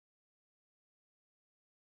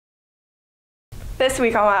This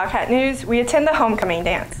week on Wildcat News, we attend the homecoming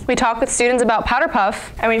dance. We talk with students about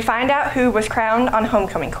powderpuff. And we find out who was crowned on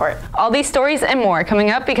homecoming court. All these stories and more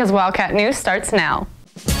coming up because Wildcat News starts now.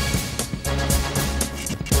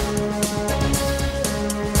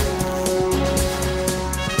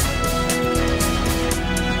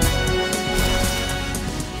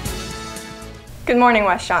 Good morning,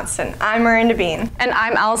 West Johnston. I'm Miranda Bean. And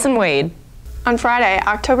I'm Allison Wade. On Friday,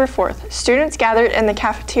 October 4th, students gathered in the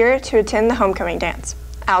cafeteria to attend the homecoming dance.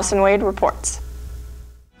 Allison Wade reports.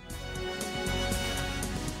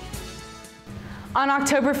 On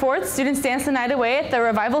October 4th, students danced the night away at the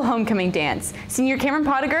Revival Homecoming Dance. Senior Cameron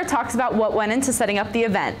Pottiger talks about what went into setting up the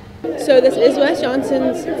event. So this is West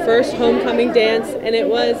Johnston's first homecoming dance, and it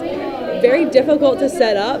was very difficult to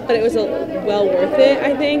set up, but it was well worth it,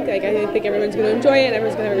 I think. I think everyone's going to enjoy it and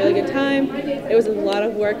everyone's going to have a really good time. It was a lot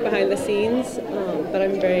of work behind the scenes, but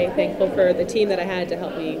I'm very thankful for the team that I had to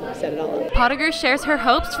help me set it all up. Pottiger shares her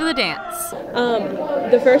hopes for the dance.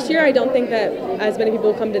 The first year, I don't think that as many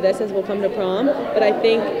people will come to this as will come to prom, but I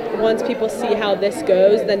think once people see how this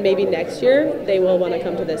goes, then maybe next year they will want to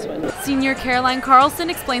come to this one. Senior Caroline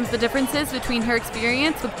Carlson explains the differences between her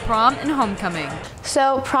experience with prom and homecoming.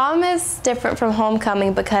 So prom is different from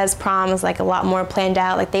homecoming because prom is like a lot more planned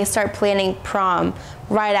out. Like they start planning prom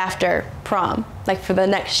right after prom, like for the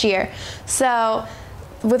next year. So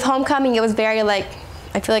with homecoming, it was very like,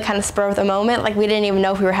 I feel like kind of spur of the moment. Like we didn't even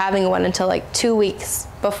know if we were having one until like 2 weeks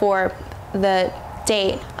before the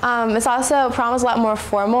date. It's also, prom is a lot more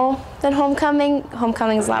formal than homecoming.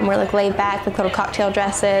 Homecoming is a lot more like laid back, like little cocktail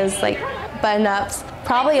dresses, like button-ups.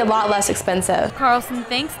 Probably a lot less expensive. Carlson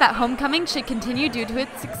thinks that homecoming should continue due to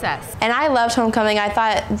its success. And I loved homecoming. I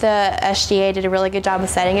thought the SGA did a really good job of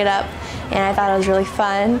setting it up, and I thought it was really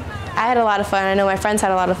fun. I had a lot of fun. I know my friends had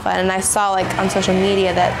a lot of fun, and I saw like on social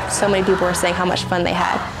media that so many people were saying how much fun they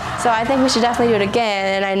had. So I think we should definitely do it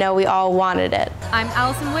again, and I know we all wanted it. I'm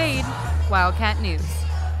Allison Wade, Wildcat News.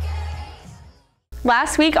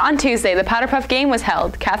 Last week on Tuesday, the powderpuff game was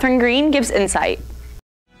held. Catherine Green gives insight.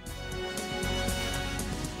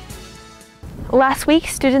 Last week,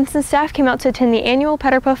 students and staff came out to attend the annual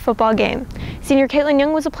powderpuff football game. Senior Caitlin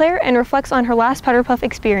Young was a player and reflects on her last powderpuff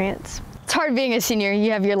experience. It's hard being a senior.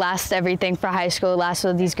 You have your last everything for high school, last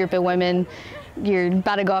with these group of women. You're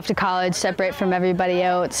about to go off to college, separate from everybody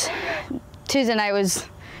else. Tuesday night was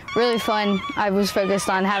really fun. I was focused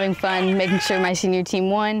on having fun, making sure my senior team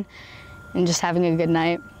won, and just having a good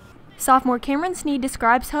night. Sophomore Cameron Sneed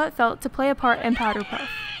describes how it felt to play a part in powderpuff.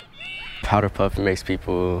 Powderpuff makes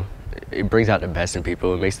people, it brings out the best in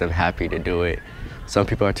people. It makes them happy to do it. Some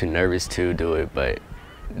people are too nervous to do it, but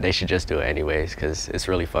they should just do it anyways because it's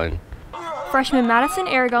really fun. Freshman Madison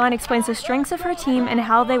Aragon explains the strengths of her team and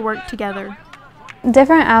how they work together.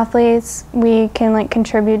 Different athletes, we can like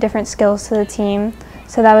contribute different skills to the team.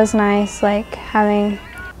 So that was nice, like having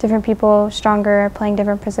different people stronger, playing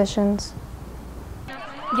different positions.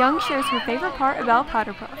 Young shares her favorite part about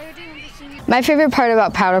powderpuff. My favorite part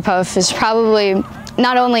about powderpuff is probably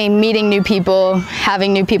not only meeting new people,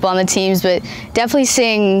 having new people on the teams, but definitely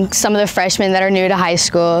seeing some of the freshmen that are new to high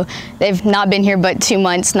school. They've not been here but 2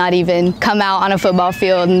 months, not even, come out on a football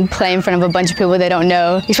field and play in front of a bunch of people they don't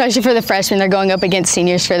know. Especially for the freshmen, they're going up against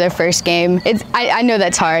seniors for their first game. I know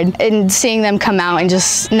that's hard. And seeing them come out and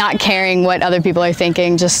just not caring what other people are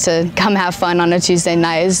thinking, just to come have fun on a Tuesday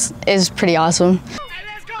night is pretty awesome.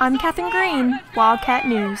 I'm Catherine Green, Wildcat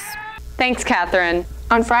News. Thanks, Catherine.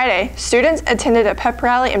 On Friday, students attended a pep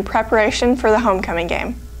rally in preparation for the homecoming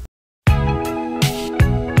game. I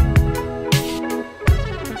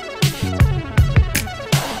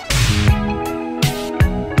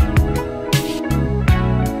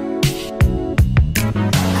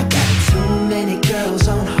got too many girls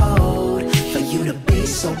on hold for you to be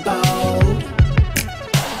so bold.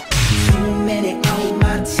 Too many on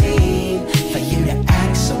my team for you to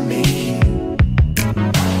act so mean.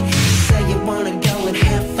 Say you wanna go and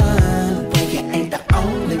have fun, but you ain't the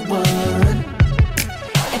only one.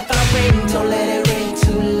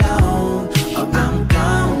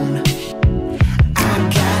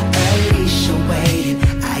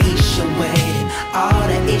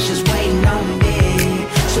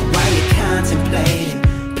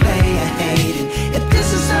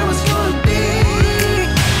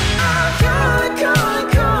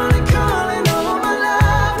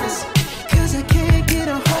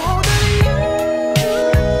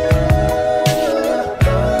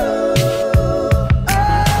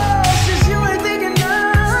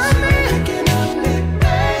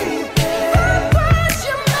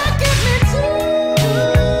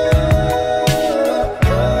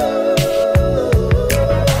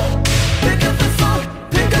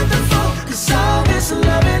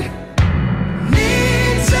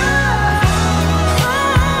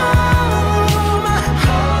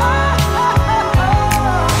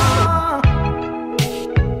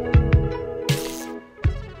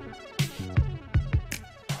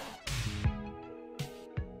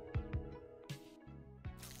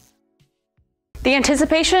 The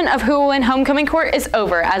anticipation of who will win homecoming court is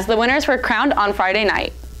over as the winners were crowned on Friday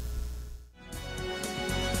night.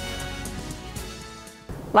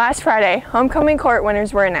 Last Friday, homecoming court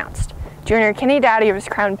winners were announced. Junior Kenny Dowdy was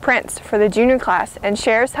crowned Prince for the junior class and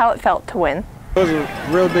shares how it felt to win. It was a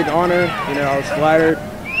real big honor. I was flattered.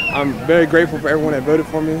 I'm very grateful for everyone that voted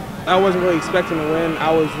for me. I wasn't really expecting to win.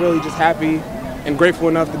 I was really just happy and grateful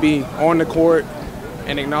enough to be on the court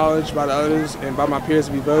and acknowledged by the others and by my peers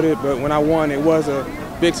to be voted. But when I won, it was a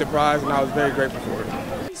big surprise and I was very grateful for it.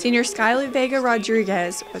 Senior Skylar Vega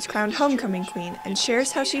Rodriguez was crowned homecoming queen and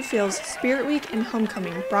shares how she feels Spirit Week and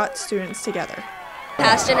homecoming brought students together.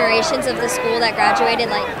 Past generations of the school that graduated,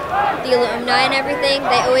 like the alumni and everything,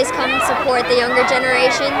 they always come and support the younger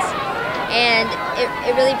generations, and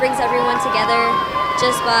it really brings everyone together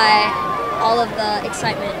just by all of the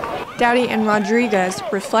excitement. Dowdy and Rodriguez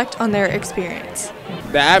reflect on their experience.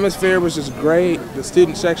 The atmosphere was just great. The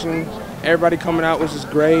student section, everybody coming out was just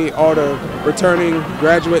great. All the returning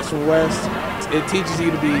graduates from West. It teaches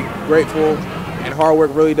you to be grateful, and hard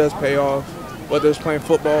work really does pay off. Whether it's playing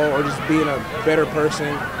football or just being a better person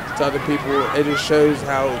to other people, it just shows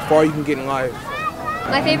how far you can get in life.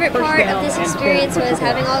 My favorite part of this experience was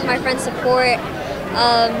having all of my friends support,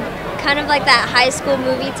 kind of like that high school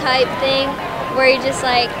movie type thing, where you're just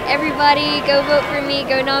like, everybody go vote for me,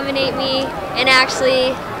 go nominate me, and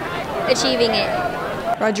actually achieving it.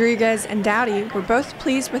 Rodriguez and Dowdy were both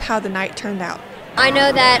pleased with how the night turned out. I know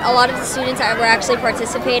that a lot of the students that were actually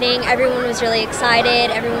participating, everyone was really excited,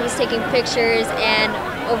 everyone was taking pictures, and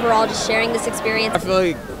overall just sharing this experience. I feel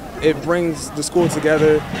like it brings the school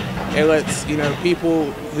together. It lets people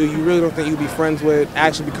who you really don't think you'd be friends with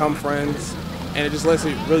actually become friends, and it just lets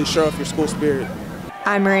it really show off your school spirit.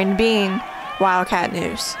 I'm Miranda Bean, Wildcat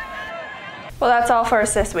News. Well, that's all for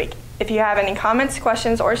us this week. If you have any comments,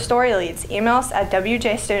 questions, or story leads, email us at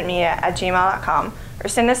wjstudentmedia@gmail.com or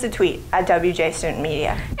send us a tweet at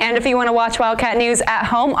wjstudentmedia. And if you want to watch Wildcat News at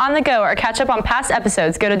home, on the go, or catch up on past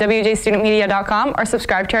episodes, go to wjstudentmedia.com or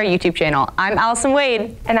subscribe to our YouTube channel. I'm Allison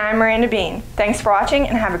Wade. And I'm Miranda Bean. Thanks for watching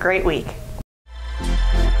and have a great week.